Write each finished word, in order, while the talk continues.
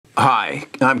Hi,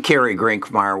 I'm Kerry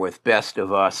Grinkmeyer with Best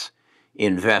of Us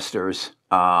Investors.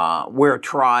 We're a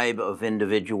tribe of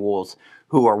individuals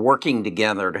who are working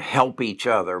together to help each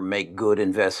other make good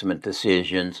investment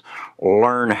decisions,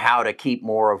 learn how to keep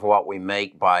more of what we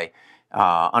make by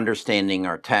understanding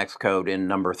our tax code, and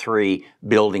number three,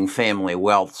 building family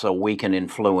wealth so we can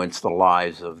influence the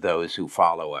lives of those who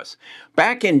follow us.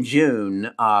 Back in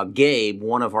June, Gabe,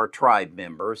 one of our tribe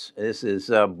members, this is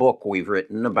a book we've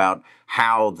written about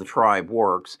how the tribe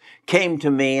works, came to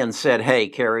me and said, "Hey,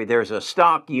 Kerry, there's a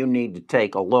stock you need to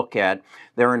take a look at.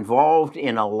 They're involved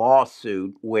in a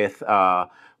lawsuit with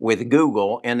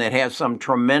Google, and it has some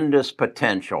tremendous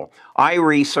potential." I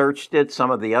researched it.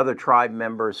 Some of the other tribe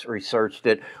members researched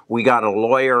it. We got a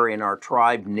lawyer in our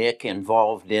tribe, Nick,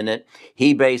 involved in it.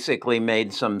 He basically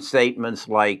made some statements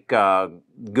like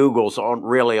Google's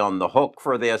really on the hook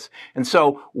for this. And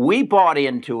so we bought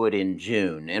into it in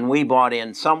June, and we bought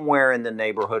in somewhere in the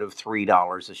neighborhood of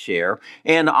 $3 a share.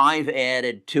 And I've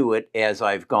added to it as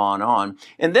I've gone on.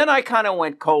 And then I kind of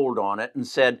went cold on it and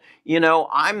said,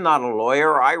 I'm not a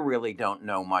lawyer. I really don't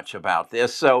know much about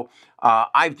this. So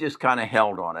I've just kind of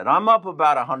held on it. I'm up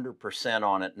about 100%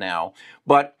 on it now.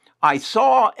 But I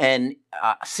saw an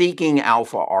Seeking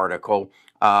Alpha article.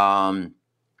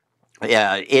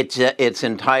 It's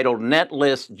entitled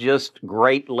 "Netlist Just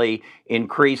Greatly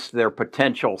Increased Their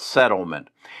Potential Settlement,"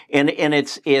 and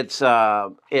it's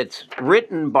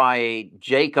written by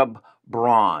Jacob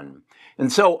Braun.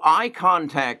 And so I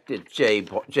contacted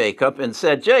Jacob and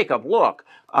said, "Jacob, look,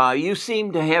 you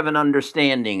seem to have an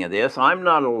understanding of this. I'm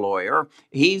not a lawyer.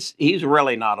 He's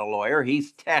really not a lawyer.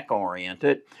 He's tech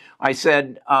oriented." I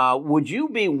said, "Would you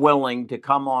be willing to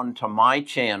come on to my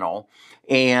channel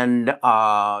and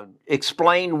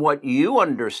explain what you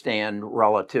understand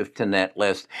relative to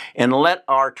Netlist, and let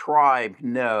our tribe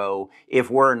know if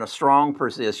we're in a strong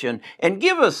position, and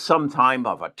give us some time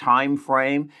of a time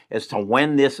frame as to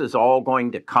when this is all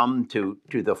going to come to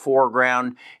the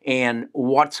foreground and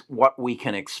what we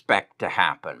can expect to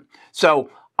happen." So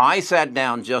I sat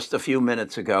down just a few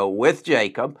minutes ago with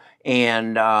Jacob,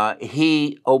 and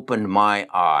he opened my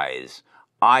eyes.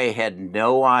 I had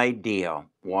no idea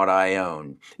what I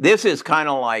owned. This is kind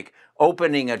of like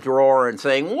opening a drawer and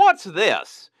saying, "What's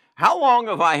this? How long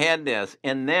have I had this?"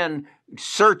 And then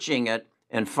searching it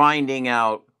and finding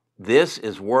out this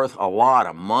is worth a lot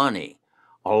of money,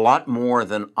 a lot more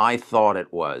than I thought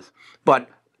it was. But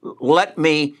let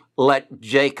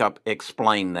Jacob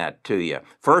explain that to you.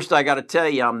 First, I got to tell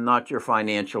you, I'm not your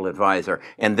financial advisor.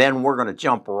 And then we're going to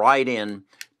jump right in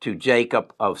to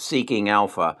Jacob of Seeking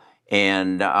Alpha.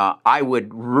 And I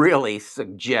would really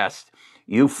suggest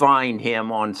you find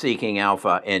him on Seeking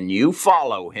Alpha and you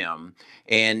follow him,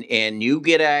 and you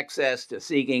get access to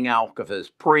Seeking Alpha's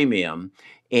premium,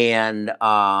 and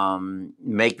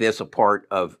make this a part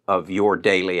of your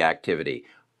daily activity.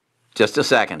 Just a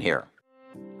second here.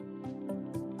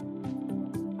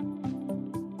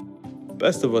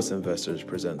 Best of Us Investors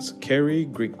presents Kerry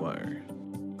Grinkmeyer.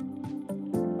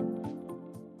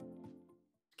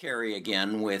 Kerry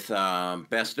again with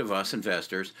Best of Us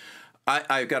Investors.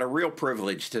 I've got a real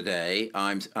privilege today.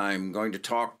 I'm going to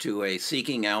talk to a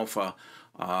Seeking Alpha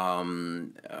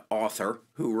author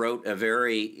who wrote a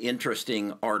very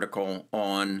interesting article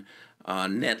on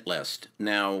Netlist.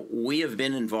 Now, we have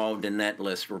been involved in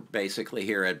Netlist. We're basically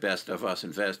here at Best of Us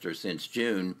Investors since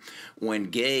June, when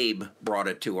Gabe brought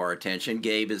it to our attention.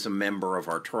 Gabe is a member of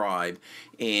our tribe,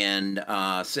 and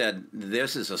said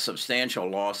this is a substantial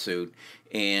lawsuit,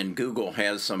 and Google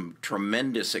has some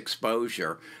tremendous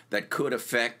exposure that could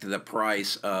affect the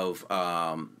price of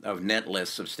Netlist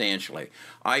substantially.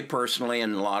 I personally,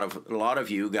 and a lot of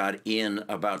you, got in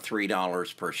about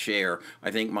 $3 per share. I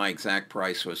think my exact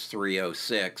price was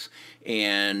 $3.06,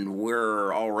 and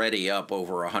we're already up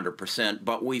over 100%.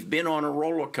 But we've been on a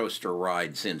roller coaster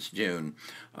ride since June,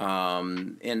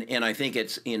 and I think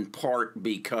it's in part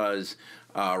because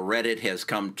Reddit has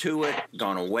come to it,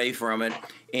 gone away from it,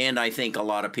 and I think a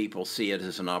lot of people see it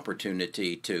as an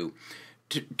opportunity to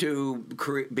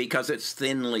because it's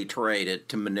thinly traded,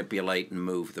 to manipulate and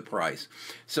move the price.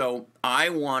 So I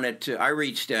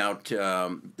reached out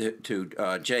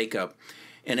to Jacob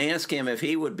and asked him if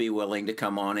he would be willing to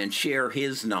come on and share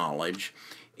his knowledge.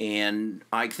 And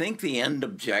I think the end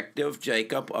objective,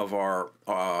 Jacob, of our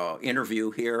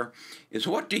interview here is,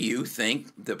 what do you think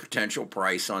the potential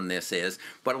price on this is?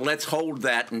 But let's hold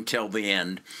that until the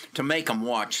end to make them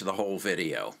watch the whole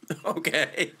video.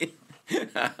 Okay?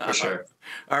 For sure.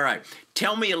 All right.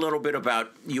 Tell me a little bit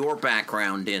about your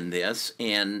background in this,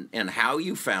 and how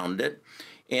you found it,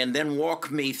 and then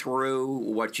walk me through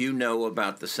what you know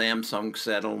about the Samsung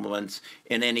settlements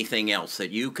and anything else that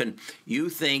you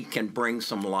think can bring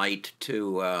some light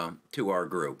to our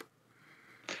group.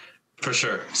 For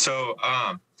sure. So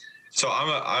I'm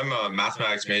a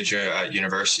mathematics major at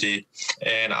university,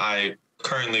 and I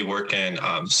currently work in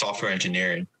software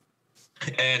engineering.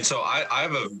 And so I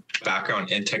have a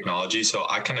background in technology, so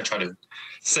I kind of try to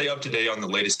stay up to date on the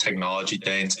latest technology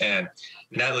things. And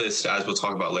Netlist, as we'll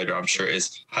talk about later, I'm sure,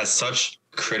 has such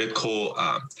critical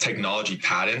technology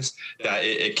patents that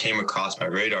it came across my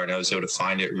radar, and I was able to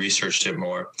find it, researched it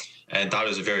more, and thought it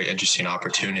was a very interesting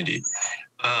opportunity.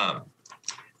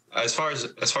 As far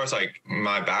as like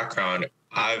my background,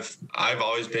 I've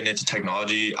always been into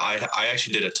technology. I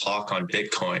actually did a talk on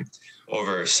Bitcoin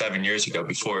over 7 years ago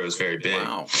before it was very big.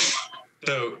 Wow.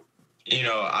 So,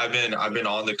 I've been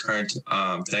on the current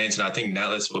things, and I think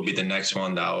Netlist will be the next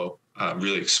one that will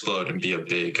really explode and be a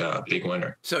big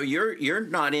winner. So you're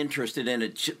not interested in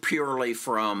it purely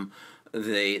from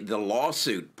the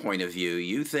lawsuit point of view.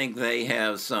 You think they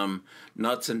have some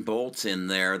nuts and bolts in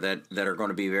there that are going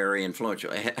to be very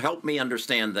influential. Help me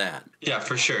understand that. Yeah,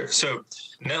 for sure. So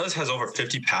Netlist has over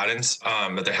 50 patents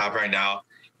that they have right now,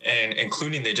 and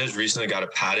including they just recently got a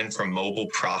patent for mobile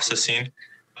processing.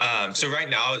 So right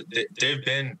now they've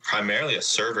been primarily a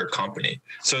server company.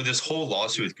 So this whole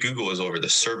lawsuit with Google is over the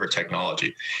server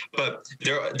technology, but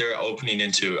they're opening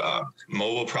into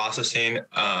mobile processing,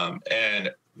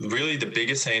 and really the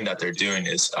biggest thing that they're doing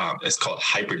is it's called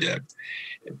HyperDIMM.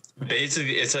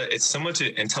 Basically, it's similar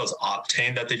to Intel's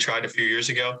Optane that they tried a few years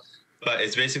ago, but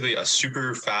it's basically a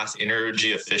super fast,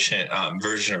 energy efficient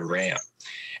version of RAM.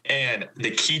 And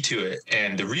the key to it,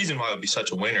 and the reason why it would be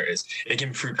such a winner, is it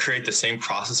can create the same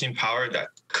processing power that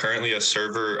currently a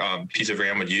server piece of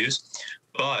RAM would use,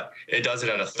 but it does it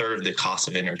at a third of the cost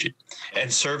of energy.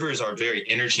 And servers are very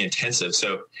energy intensive.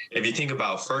 So if you think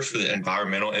about first for the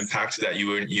environmental impact, that you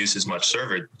wouldn't use as much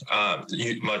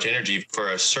much energy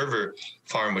for a server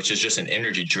farm, which is just an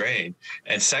energy drain.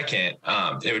 And second,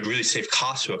 it would really save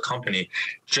costs to a company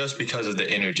just because of the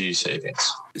energy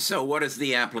savings. So what is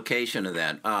the application of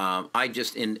that?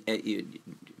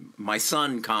 My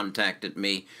son contacted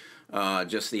me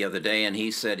just the other day, and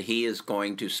he said he is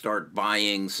going to start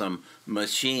buying some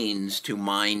machines to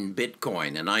mine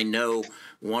Bitcoin. And I know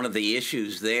one of the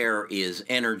issues there is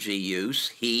energy use,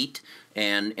 heat,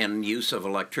 and use of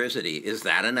electricity. Is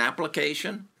that an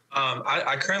application?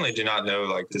 I currently do not know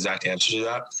the exact answer to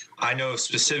that. I know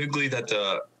specifically that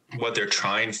what they're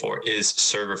trying for is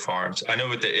server farms. I know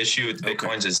what the issue with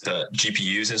Bitcoins is the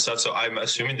GPUs and stuff. So I'm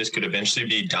assuming this could eventually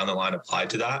be down the line applied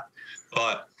to that.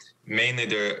 But mainly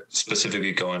they're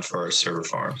specifically going for server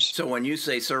farms. So when you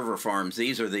say server farms,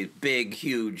 these are the big,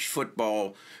 huge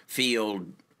football field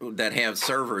that have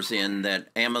servers in that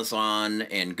Amazon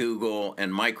and Google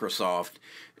and Microsoft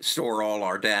store all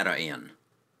our data in.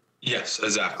 Yes,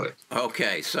 exactly.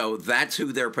 Okay, so that's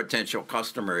who their potential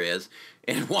customer is,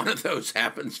 and one of those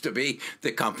happens to be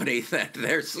the company that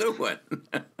they're suing.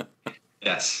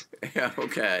 Yes.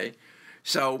 Okay,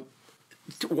 so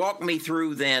walk me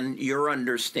through then your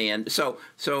understand. So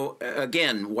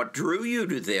again, what drew you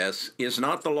to this is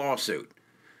not the lawsuit.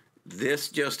 This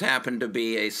just happened to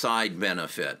be a side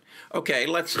benefit. Okay,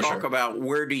 let's talk about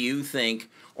where do you think,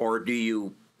 or do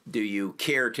you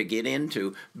care to get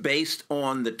into, based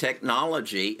on the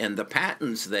technology and the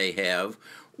patents they have?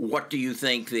 What do you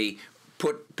think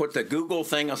put the Google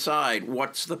thing aside,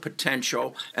 what's the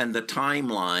potential and the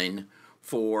timeline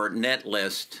for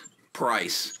Netlist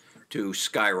price to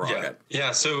skyrocket?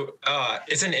 Yeah. So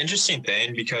it's an interesting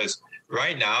thing because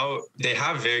right now they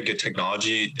have very good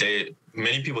technology.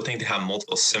 Many people think they have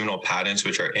multiple seminal patents,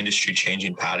 which are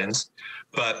industry-changing patents.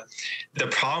 But the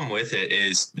problem with it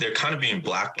is they're kind of being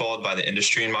blackballed by the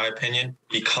industry, in my opinion,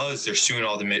 because they're suing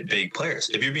all the big players.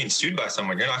 If you're being sued by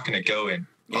someone, you're not going to go and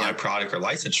buy a product or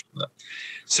license from them.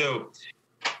 So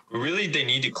really, they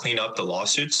need to clean up the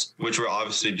lawsuits, which will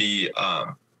obviously be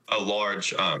a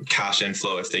large cash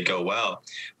inflow if they go well.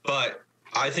 But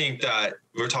I think that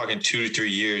we're talking 2 to 3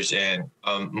 years and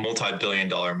a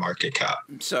multi-billion-dollar market cap.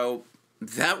 So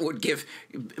that would give,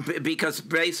 because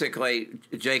basically,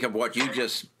 Jacob, what you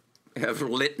just have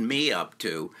lit me up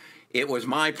to, it was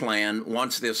my plan,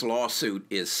 once this lawsuit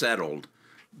is settled,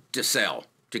 to sell,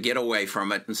 to get away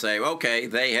from it and say, okay,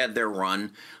 they had their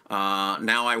run.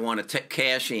 Now I want to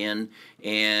cash in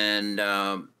and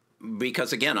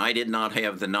Because again, I did not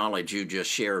have the knowledge you just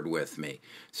shared with me.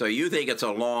 So you think it's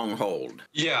a long hold?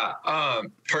 Yeah.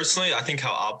 Personally, I think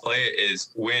how I'll play it is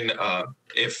when,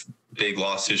 if big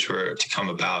lawsuits were to come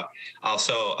about, I'll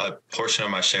sell a portion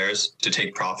of my shares to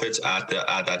take profits at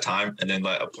that time, and then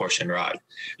let a portion ride.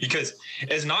 Because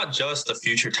it's not just the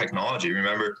future technology.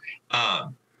 Remember,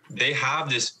 they have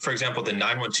this, for example, the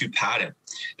 912 patent.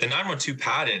 The 912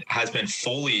 patent has been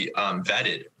fully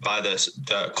vetted by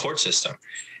the court system.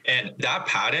 And that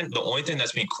patent, the only thing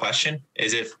that's being questioned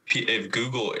is if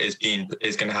Google is going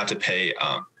to have to pay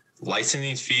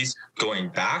licensing fees going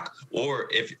back, or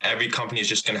if every company is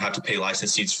just going to have to pay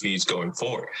licensing fees going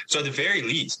forward. So at the very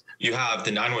least, you have the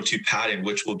 912 patent,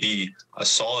 which will be a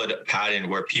solid patent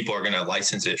where people are going to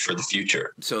license it for the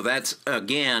future. So that's,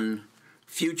 again,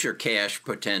 future cash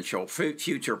potential,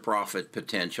 future profit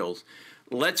potentials.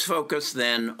 Let's focus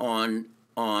then on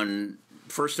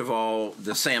first of all,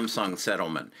 the Samsung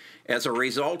settlement. As a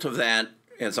result of that,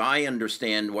 as I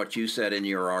understand what you said in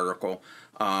your article,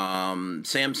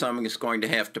 Samsung is going to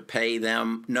have to pay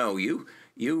them. No, you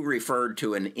referred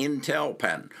to an Intel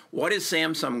patent. What is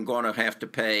Samsung going to have to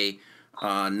pay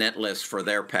Netlist for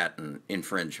their patent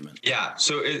infringement? Yeah,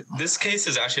 so this case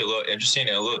is actually a little interesting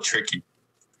and a little tricky,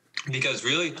 because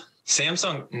really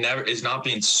Samsung is not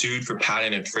being sued for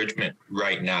patent infringement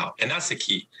right now, and that's the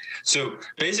key. So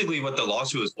basically what the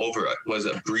lawsuit was over was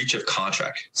a breach of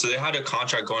contract. So they had a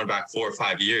contract going back 4 or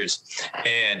 5 years,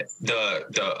 and the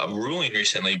ruling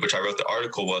recently, which I wrote the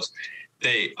article, was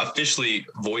they officially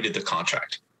voided the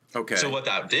contract. Okay. So what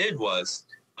that did was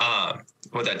so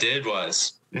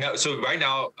right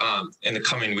now, in the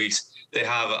coming weeks, they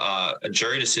have a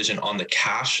jury decision on the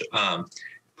cash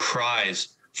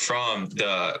prize from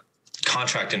the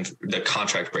contract and the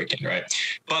contract breaking, right?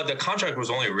 But the contract was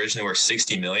only originally worth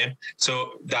 $60 million,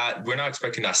 so that we're not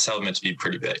expecting that settlement to be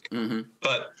pretty big. Mm-hmm.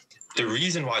 But the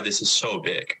reason why this is so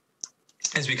big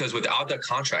is because without that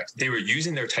contract, they were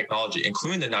using their technology,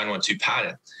 including the 912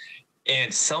 patent,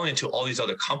 and selling it to all these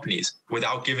other companies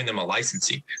without giving them a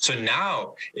licensing. So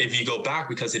now, if you go back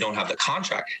because they don't have the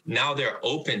contract, now they're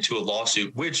open to a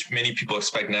lawsuit, which many people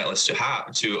expect Netlist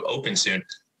to open soon,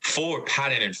 for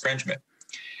patent infringement.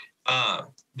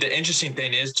 The interesting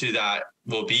thing is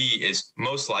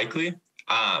most likely,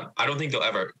 I don't think they'll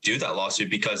ever do that lawsuit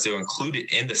because they'll include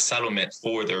it in the settlement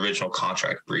for the original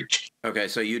contract breach. Okay,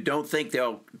 so you don't think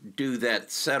they'll do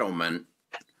that settlement.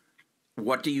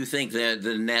 What do you think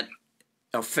the net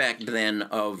effect then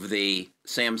of the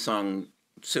Samsung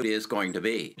suit is going to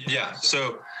be? Yeah,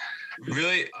 so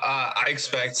really, I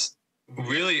expect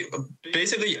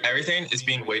basically everything is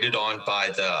being weighted on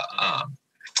by the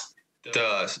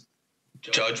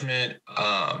judgment.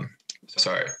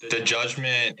 The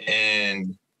judgment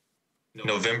in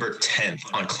November 10th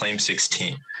on Claim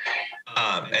 16.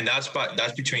 And that's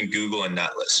between Google and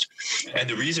Netlist. And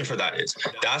the reason for that is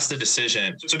that's the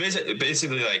decision. So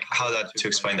basically like how to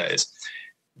explain that is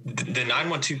the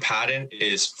 912 patent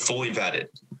is fully vetted,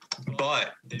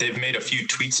 but they've made a few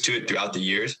tweaks to it throughout the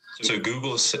years. So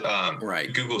Google's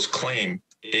claim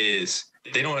is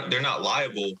they're not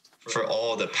liable for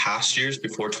all the past years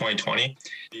before 2020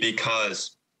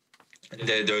 because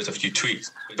there was a few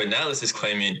tweaks. But Netlist is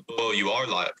claiming, well, you are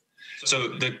liable.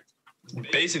 So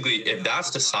basically, if that's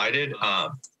decided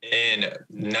in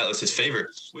Netlist's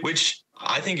favor, which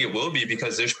I think it will be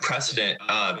because there's precedent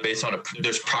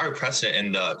there's prior precedent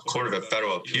in the Court of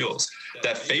Federal Appeals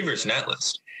that favors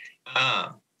Netlist,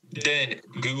 then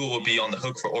Google will be on the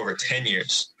hook for over 10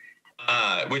 years,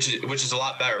 which is a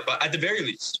lot better. But at the very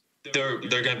least, they're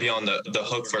going to be on the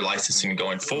hook for licensing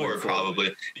going forward,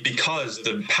 probably because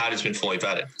the patent's been fully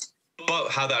vetted. But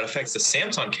how that affects the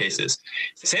Samsung cases,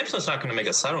 Samsung's not going to make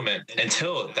a settlement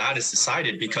until that is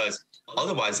decided because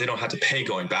otherwise they don't have to pay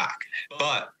going back.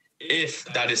 But if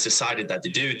that is decided that they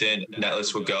do, then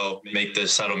Netlist will go make the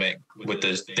settlement with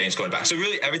the things going back. So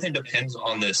really everything depends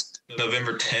on this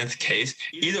November 10th case.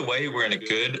 Either way, we're in a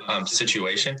good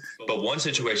situation, but one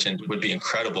situation would be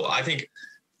incredible. I think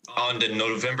on the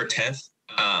November 10th,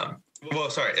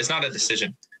 it's not a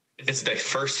decision. It's the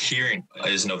first hearing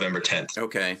is November 10th.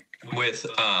 Okay. With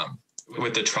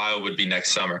the trial would be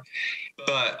next summer.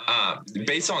 But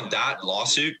based on that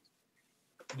lawsuit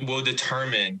will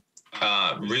determine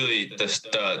really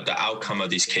the outcome of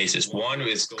these cases. One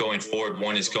is going forward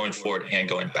and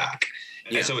going back.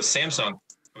 Yeah. And so with Samsung,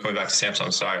 going back to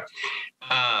Samsung, sorry,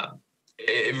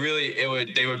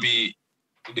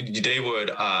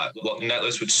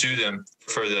 Netlist would sue them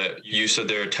for the use of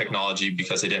their technology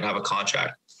because they didn't have a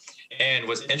contract. And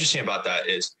what's interesting about that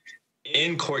is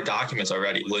in court documents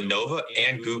already, Lenovo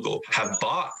and Google have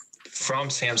bought from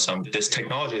Samsung this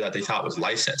technology that they thought was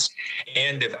licensed.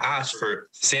 And they've asked for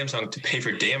Samsung to pay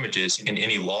for damages in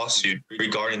any lawsuit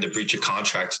regarding the breach of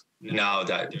contract now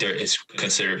that there is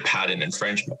considered patent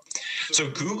infringement. So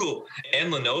Google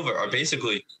and Lenovo are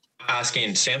basically asking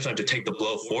Samsung to take the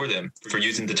blow for them for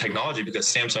using the technology because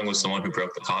Samsung was the one who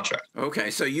broke the contract.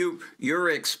 Okay, so you're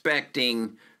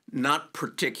expecting not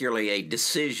particularly a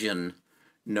decision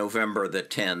November the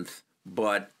 10th,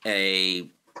 but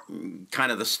a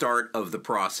kind of the start of the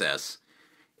process.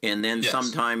 And then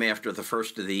sometime after the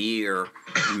first of the year,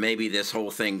 maybe this whole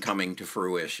thing coming to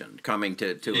fruition, coming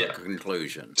to a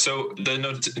conclusion. So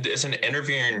there's an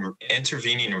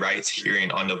intervening rights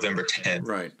hearing on November 10th.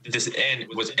 Right. And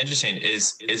what's interesting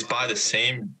is by the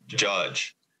same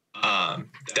judge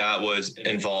that was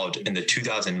involved in the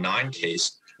 2009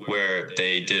 case where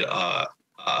they did a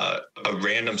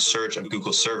random search of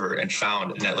Google server and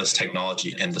found Netlist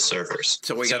technology in the servers.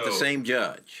 So we got the same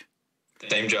judge.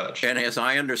 Same judge. And as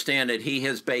I understand it, he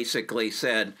has basically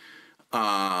said,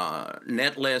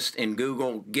 Netlist and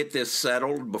Google, get this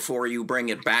settled before you bring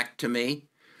it back to me.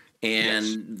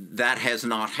 And that has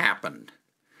not happened.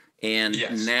 And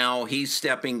now he's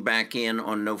stepping back in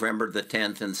on November the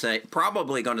 10th and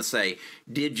probably going to say,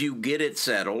 did you get it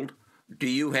settled? Do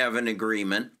you have an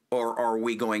agreement? Or are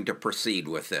we going to proceed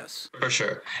with this? For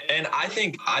sure. And I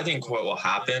think what will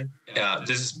happen,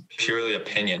 this is purely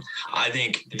opinion, I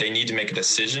think they need to make a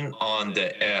decision on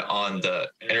the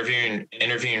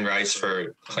interviewing rights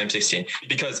for Claim 16,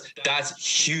 because that's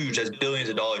huge. That's billions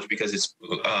of dollars because it's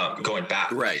going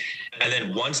back. Right. And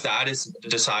then once that is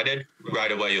decided,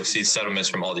 right away you'll see settlements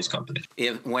from all these companies.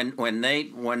 When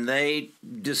they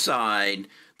decide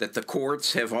that the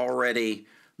courts have already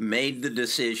made the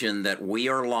decision that we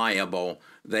are liable,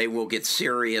 they will get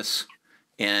serious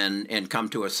and come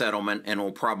to a settlement and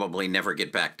will probably never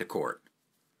get back to court.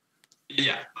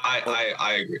 Yeah,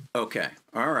 I agree. Okay.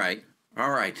 All right.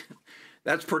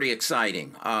 That's pretty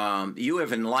exciting. You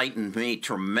have enlightened me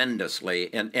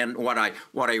tremendously, and what I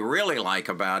really like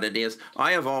about it is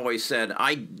I have always said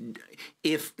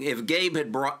if Gabe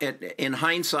had brought it, in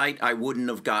hindsight, I wouldn't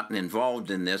have gotten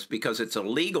involved in this because it's a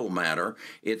legal matter.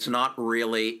 It's not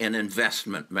really an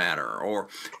investment matter.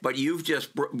 But you've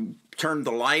just turned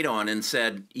the light on and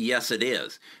said, yes, it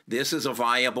is. This is a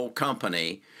viable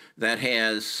company that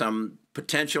has some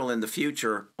potential in the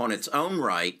future on its own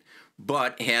right,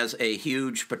 but has a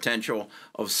huge potential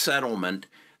of settlement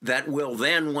that will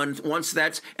then, once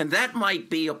that's, and that might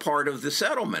be a part of the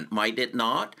settlement, might it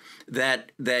not? That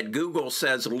Google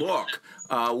says, look,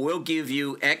 we'll give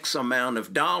you X amount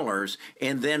of dollars,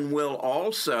 and then we'll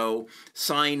also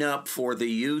sign up for the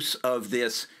use of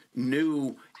this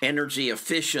new energy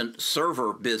efficient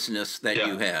server business that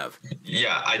you have.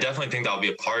 Yeah, I definitely think that'll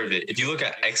be a part of it. If you look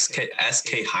at SK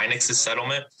Hynix's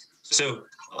settlement, so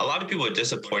a lot of people are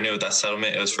disappointed with that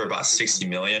settlement. It was for about $60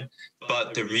 million.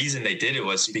 But the reason they did it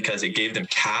was because it gave them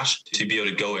cash to be able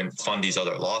to go and fund these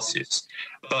other lawsuits.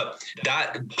 But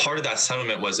that part of that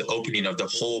settlement was the opening of the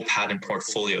whole patent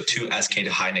portfolio to SK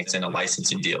Hynix in a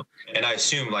licensing deal. And I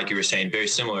assume, like you were saying, very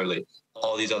similarly,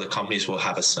 all these other companies will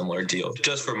have a similar deal,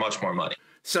 just for much more money.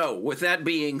 So with that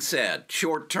being said,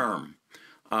 short term,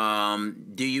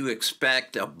 do you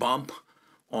expect a bump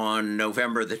on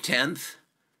November the 10th?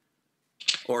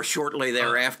 Or shortly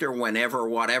thereafter, whenever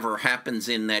whatever happens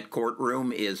in that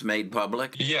courtroom is made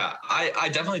public? Yeah, I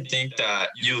definitely think that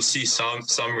you'll see some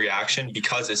reaction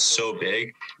because it's so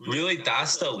big. Really,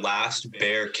 that's the last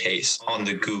bear case on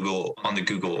the Google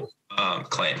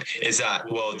claim, is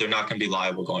that, well, they're not going to be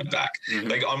liable going back. Mm-hmm.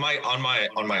 Like on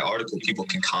my article, people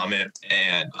can comment,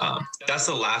 and that's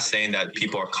the last thing that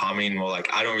people are commenting. Well,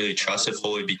 like, I don't really trust it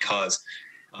fully because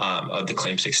of the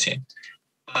Claim 16.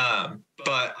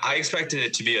 But I expected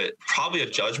it to be probably a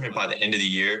judgment by the end of the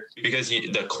year because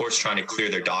the court's trying to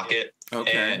clear their docket.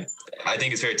 Okay. And I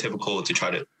think it's very typical to try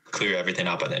to clear everything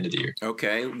out by the end of the year.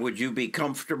 Okay. Would you be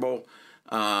comfortable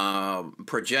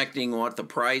projecting what the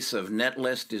price of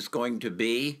Netlist is going to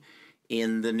be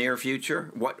in the near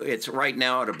future? It's right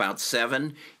now at about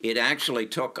 $7. It actually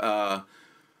took went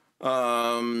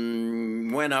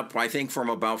up, I think,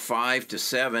 from about 5 to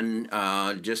 7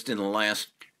 just in the last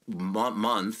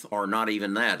month, or not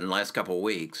even that, in the last couple of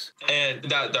weeks. And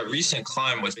that recent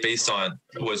climb was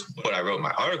what I wrote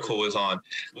my article was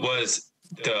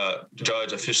the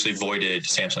judge officially voided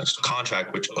Samsung's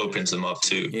contract, which opens them up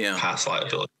to past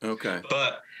liability. Okay.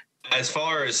 But as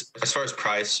far as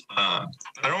price, I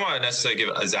don't want to necessarily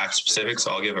give exact specifics,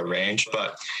 so I'll give a range,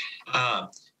 but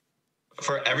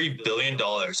for every $1 billion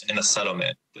in a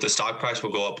settlement, the stock price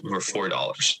will go up over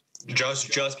 $4.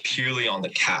 just purely on the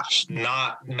cash,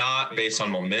 not based on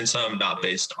momentum, not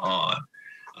based on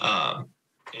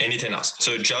anything else.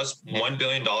 So just $1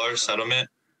 billion settlement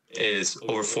is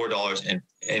over $4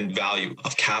 in value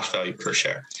of cash value per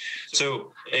share.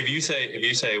 So if you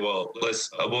say, well,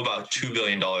 what about $2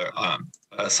 billion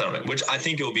settlement, which I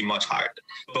think it will be much higher.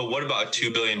 But what about a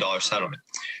 $2 billion settlement?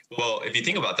 Well, if you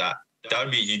think about that, that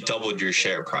would be you doubled your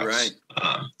share price,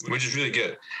 right? Which is really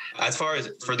good. As far as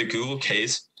for the Google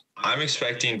case, I'm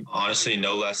expecting, honestly,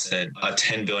 no less than a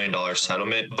 $10 billion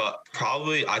settlement, but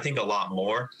probably I think a lot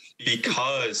more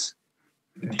because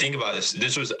think about this.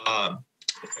 This was,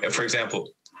 for example,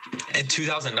 in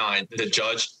 2009, the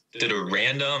judge did a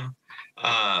random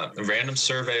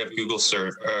survey of Google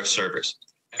servers.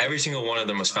 Every single one of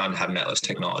them was found to have Netlist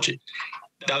technology.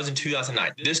 That was in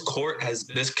 2009. This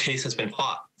case has been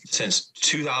fought since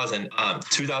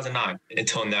 2009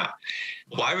 until now.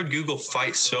 Why would Google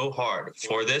fight so hard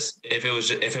for this if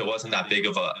it wasn't that big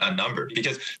of a number?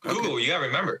 Because Google, you gotta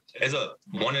remember, is a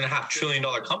 $1.5 trillion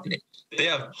company. They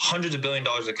have hundreds of $billions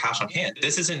of cash on hand.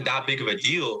 This isn't that big of a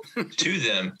deal to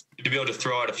them to be able to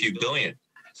throw out a few billion.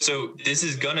 So this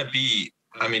is gonna be,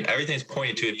 I mean, everything's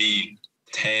pointing to it being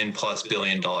 $10+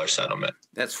 billion settlement.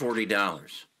 That's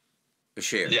 $40 a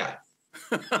share. Yeah.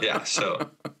 Yeah.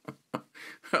 So.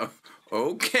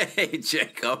 Okay,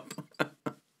 Jacob.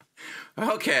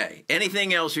 Okay.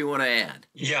 Anything else you want to add?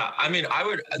 Yeah. I mean,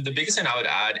 the biggest thing I would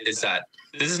add is that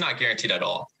this is not guaranteed at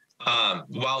all.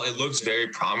 While it looks very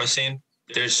promising,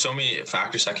 there's so many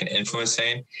factors that can influence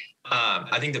things.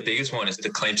 I think the biggest one is the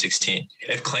Claim 16.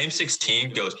 If Claim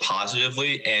 16 goes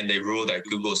positively and they rule that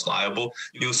Google is liable,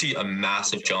 you'll see a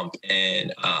massive jump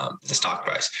in the stock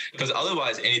price, because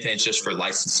otherwise anything's just for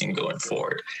licensing going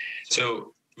forward.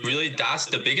 So really, that's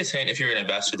the biggest thing. If you're an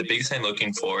investor, the biggest thing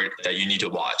looking forward that you need to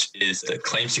watch is the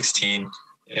Claim 16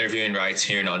 interviewing rights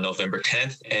hearing on November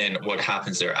 10th and what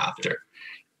happens thereafter.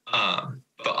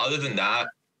 But other than that,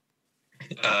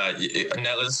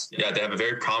 Netlist, they have a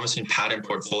very promising patent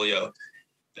portfolio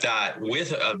that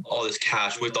with all this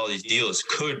cash, with all these deals,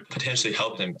 could potentially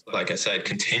help them, like I said,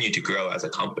 continue to grow as a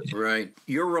company. Right.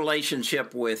 Your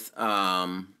relationship with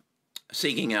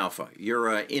Seeking Alpha, you're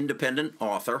an independent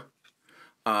author.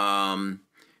 That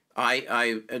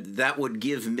would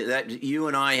give me that you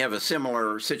and I have a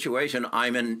similar situation.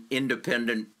 I'm an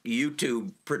independent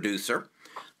YouTube producer.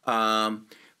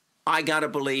 I gotta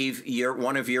believe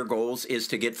one of your goals is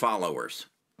to get followers.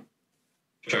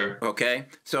 Sure. Okay.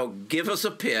 So give us a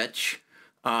pitch.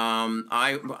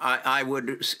 I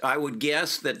would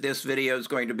guess that this video is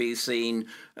going to be seen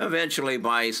eventually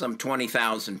by some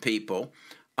 20,000 people.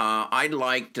 I'd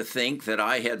like to think that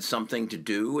I had something to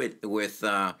do with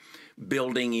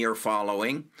building your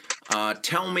following.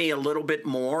 Tell me a little bit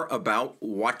more about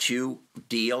what you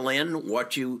deal in,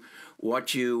 what you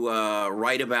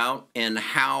write about, and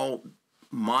how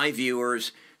my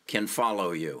viewers can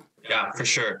follow you. Yeah, for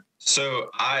sure. So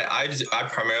I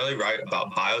primarily write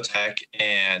about biotech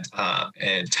and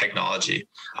technology.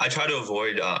 I try to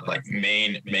avoid like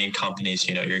main companies,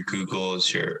 you know, your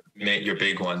Googles, your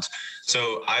big ones.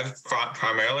 So I've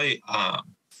primarily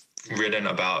written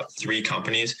about 3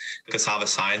 companies: Cassava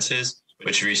Sciences,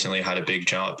 which recently had a big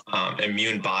jump;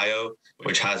 Immune Bio,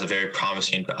 which has a very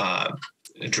promising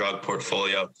drug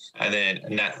portfolio; and then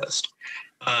Netlist.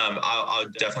 I'll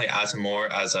definitely add some more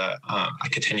as I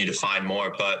continue to find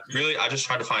more, but really I just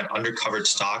try to find undercovered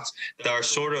stocks that are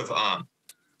sort of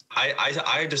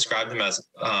I describe them as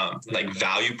like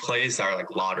value plays that are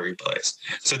like lottery plays.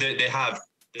 So they have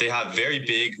very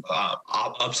big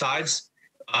upsides,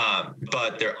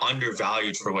 but they're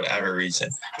undervalued for whatever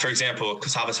reason. For example,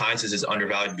 Cassava Sciences is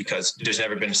undervalued because there's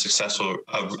never been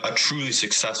a truly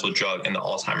successful drug in the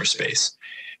Alzheimer's space.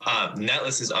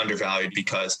 Netlist is undervalued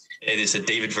because it is a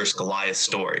David versus Goliath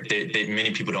story.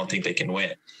 Many people don't think they can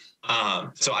win.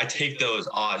 So I take those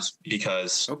odds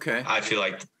because I feel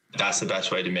like that's the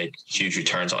best way to make huge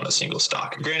returns on a single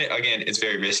stock. Granted, again, it's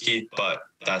very risky, but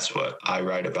that's what I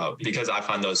write about because I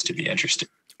find those to be interesting.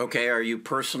 Okay. Are you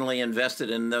personally invested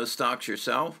in those stocks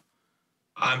yourself?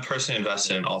 I'm personally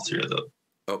invested in all 3 of those.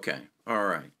 Okay. All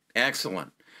right.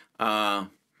 Excellent.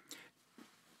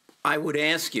 I would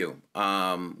ask you,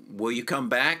 will you come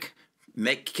back?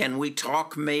 Can we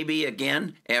talk maybe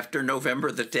again after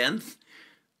November the 10th?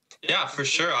 Yeah, for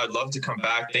sure. I'd love to come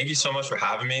back. Thank you so much for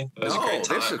having me. It was a great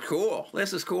time. This is cool.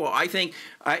 This is cool. I think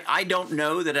I don't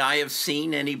know that I have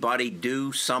seen anybody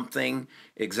do something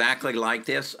exactly like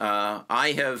this.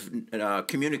 I have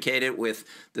communicated with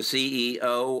the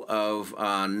CEO of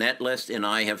Netlist, and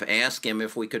I have asked him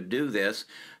if we could do this.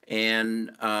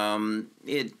 And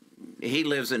he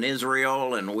lives in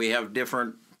Israel, and we have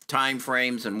different time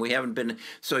frames, and we haven't been.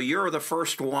 So you're the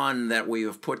first one that we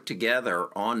have put together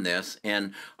on this,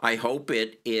 and I hope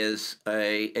it is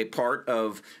a part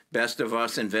of Best of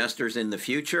Us investors in the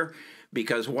future.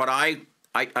 Because what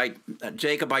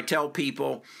Jacob, I tell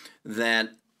people that,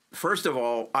 first of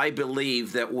all, I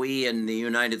believe that we in the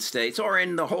United States, or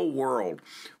in the whole world,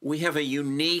 we have a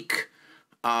unique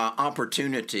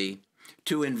opportunity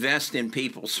to invest in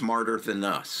people smarter than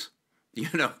us. You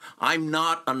know, I'm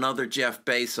not another Jeff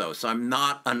Bezos. I'm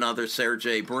not another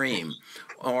Sergey Brin,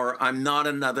 or I'm not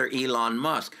another Elon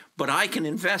Musk, but I can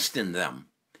invest in them.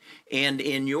 And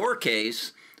in your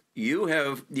case,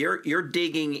 you're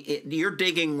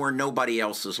digging where nobody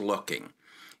else is looking.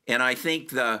 And I think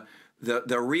the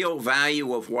real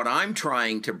value of what I'm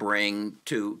trying to bring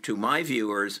to my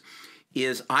viewers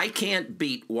is I can't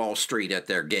beat Wall Street at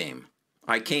their game.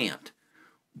 I can't.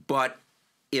 But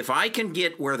if I can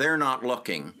get where they're not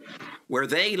looking, where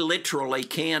they literally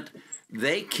can't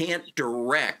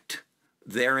direct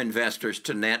their investors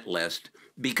to Netlist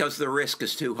because the risk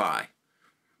is too high.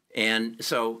 And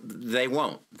so they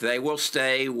won't. They will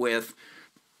stay with,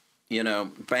 you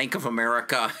know, Bank of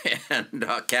America and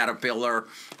Caterpillar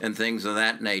and things of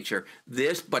that nature.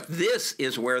 But this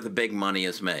is where the big money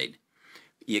is made.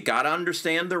 You got to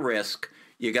understand the risk.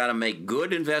 You got to make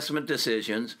good investment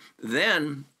decisions.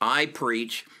 Then I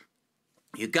preach,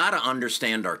 you got to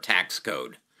understand our tax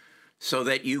code so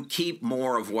that you keep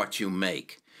more of what you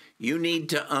make. You need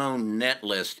to own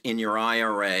Netlist in your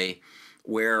IRA,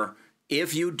 where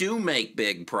if you do make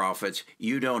big profits,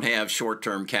 you don't have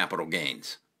short-term capital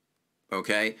gains.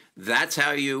 Okay? That's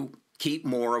how you keep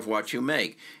more of what you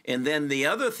make. And then the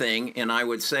other thing, and I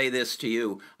would say this to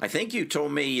you, I think you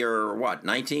told me you're, what,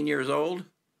 19 years old?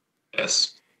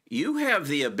 Yes. You have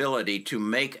the ability to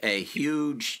make a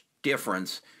huge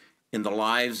difference in the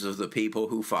lives of the people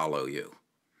who follow you.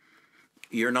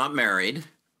 You're not married,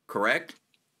 correct?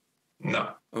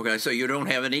 No. Okay, so you don't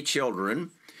have any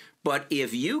children. But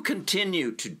if you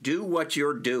continue to do what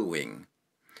you're doing,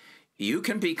 you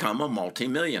can become a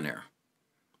multimillionaire.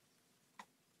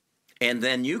 And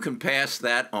then you can pass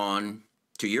that on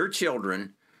to your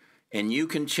children, and you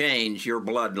can change your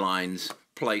bloodline's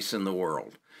place in the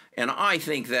world. And I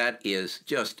think that is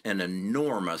just an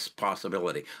enormous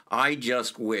possibility. I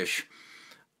just wish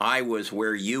I was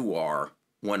where you are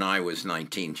when I was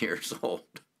 19 years old.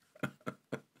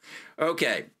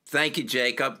 Okay, thank you,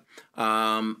 Jacob.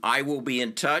 I will be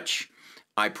in touch.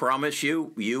 I promise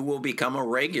you, you will become a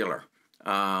regular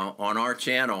on our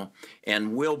channel,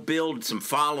 and we'll build some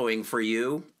following for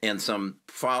you and some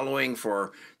following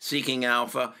for Seeking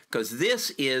Alpha, because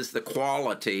this is the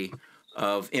quality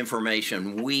of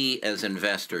information we as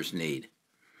investors need.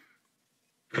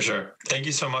 For sure. Thank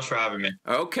you so much for having me.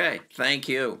 Okay, thank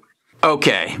you.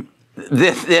 Okay,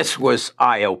 this was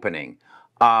eye-opening.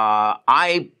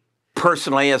 I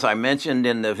personally, as I mentioned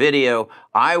in the video,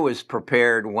 I was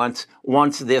prepared once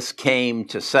this came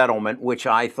to settlement, which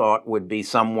I thought would be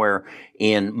somewhere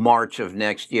in March of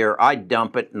next year. I'd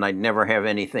dump it and I'd never have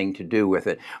anything to do with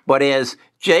it. But as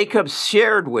Jacob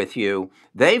shared with you,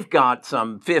 they've got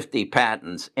some 50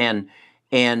 patents, and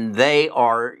they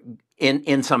are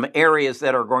in some areas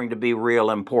that are going to be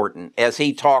real important. As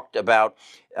he talked about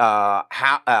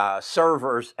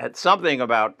servers, at something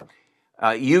about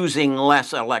using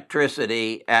less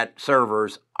electricity at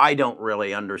servers. I don't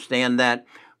really understand that,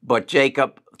 but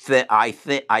Jacob, I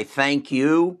thank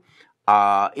you.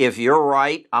 If you're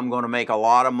right, I'm going to make a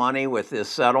lot of money with this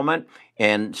settlement,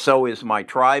 and so is my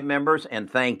tribe members. And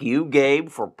thank you, Gabe,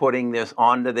 for putting this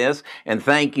onto this, and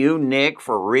thank you, Nick,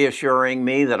 for reassuring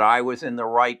me that I was in the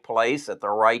right place at the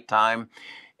right time.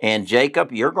 And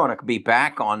Jacob, you're going to be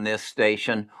back on this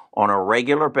station on a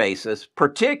regular basis,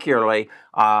 particularly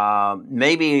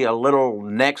maybe a little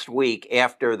next week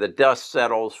after the dust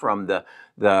settles from the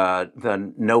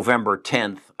November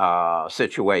 10th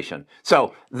situation.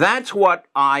 So that's what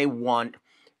I want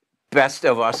Best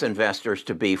of Us investors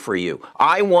to be for you.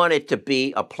 I want it to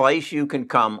be a place you can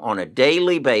come on a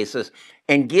daily basis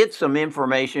and get some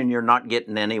information you're not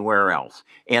getting anywhere else.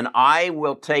 And I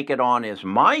will take it on as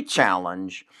my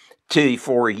challenge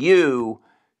for you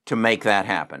to make that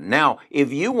happen. Now,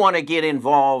 if you want to get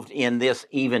involved in this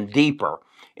even deeper,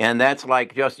 and that's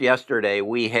like just yesterday,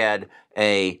 we had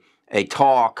a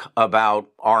talk about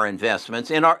our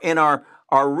investments. Our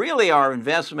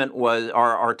investment was,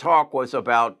 our talk was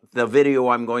about the video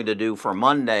I'm going to do for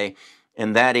Monday,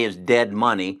 and that is dead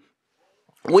money.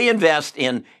 We invest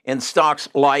in stocks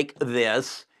like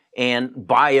this and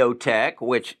biotech,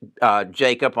 which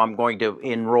Jacob, I'm going to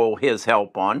enroll his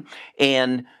help on.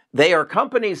 And they are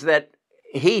companies that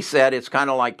he said it's kind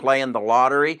of like playing the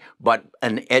lottery, but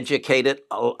an educated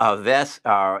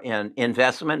investment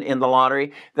in the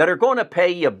lottery that are going to pay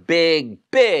you big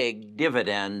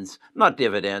dividends, not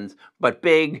dividends, but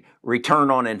big return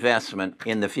on investment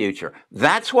in the future.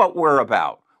 That's what we're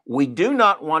about. We do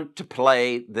not want to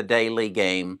play the daily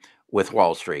game with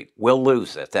Wall Street. We'll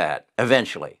lose at that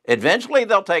eventually. Eventually,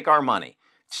 they'll take our money.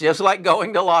 It's just like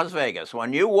going to Las Vegas.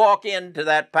 When you walk into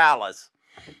that palace,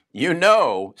 you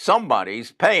know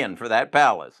somebody's paying for that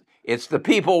palace. It's the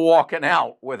people walking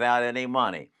out without any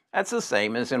money. That's the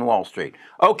same as in Wall Street.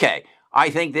 Okay, I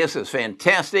think this is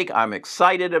fantastic. I'm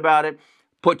excited about it.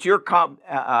 Put your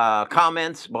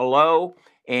comments below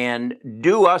and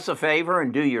do us a favor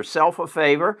and do yourself a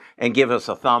favor and give us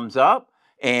a thumbs up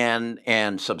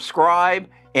and subscribe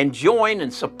and join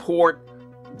and support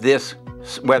this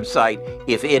website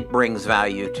if it brings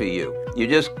value to you. You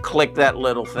just click that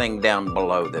little thing down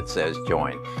below that says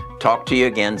join. Talk to you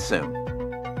again soon.